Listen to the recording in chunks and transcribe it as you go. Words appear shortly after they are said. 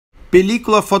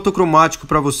Película fotocromático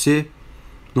para você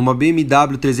numa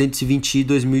Bmw 320i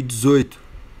 2018.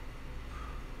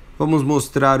 Vamos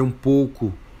mostrar um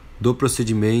pouco do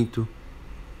procedimento.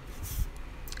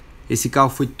 Esse carro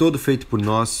foi todo feito por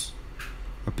nós.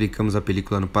 Aplicamos a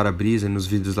película no para-brisa e nos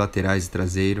vidros laterais e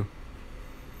traseiro.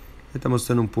 Ele está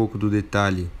mostrando um pouco do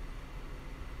detalhe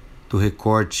do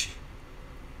recorte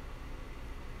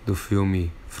do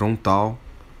filme frontal.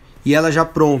 E ela já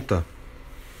pronta.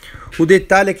 O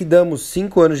detalhe é que damos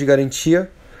 5 anos de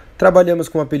garantia, trabalhamos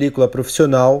com uma película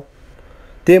profissional,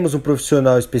 temos um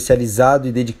profissional especializado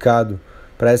e dedicado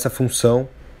para essa função.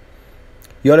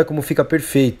 E olha como fica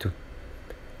perfeito.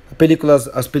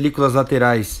 As películas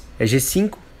laterais é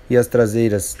G5 e as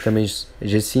traseiras também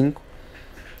G5.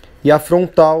 E a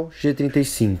frontal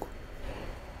G35.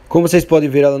 Como vocês podem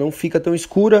ver, ela não fica tão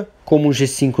escura como um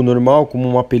G5 normal, como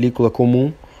uma película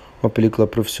comum. Uma película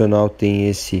profissional tem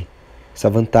essa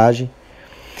vantagem.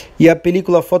 E a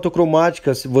película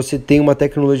fotocromática, você tem uma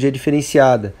tecnologia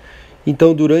diferenciada.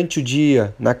 Então, durante o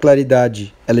dia, na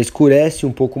claridade, ela escurece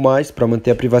um pouco mais para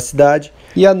manter a privacidade.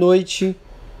 E à noite,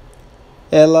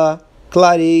 ela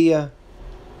clareia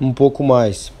um pouco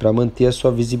mais para manter a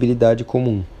sua visibilidade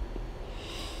comum.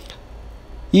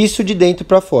 Isso de dentro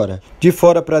para fora. De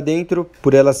fora para dentro,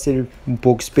 por ela ser um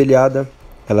pouco espelhada,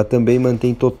 ela também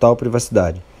mantém total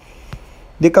privacidade.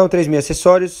 Dk136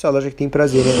 Acessórios, a loja que tem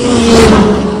prazer em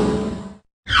atender.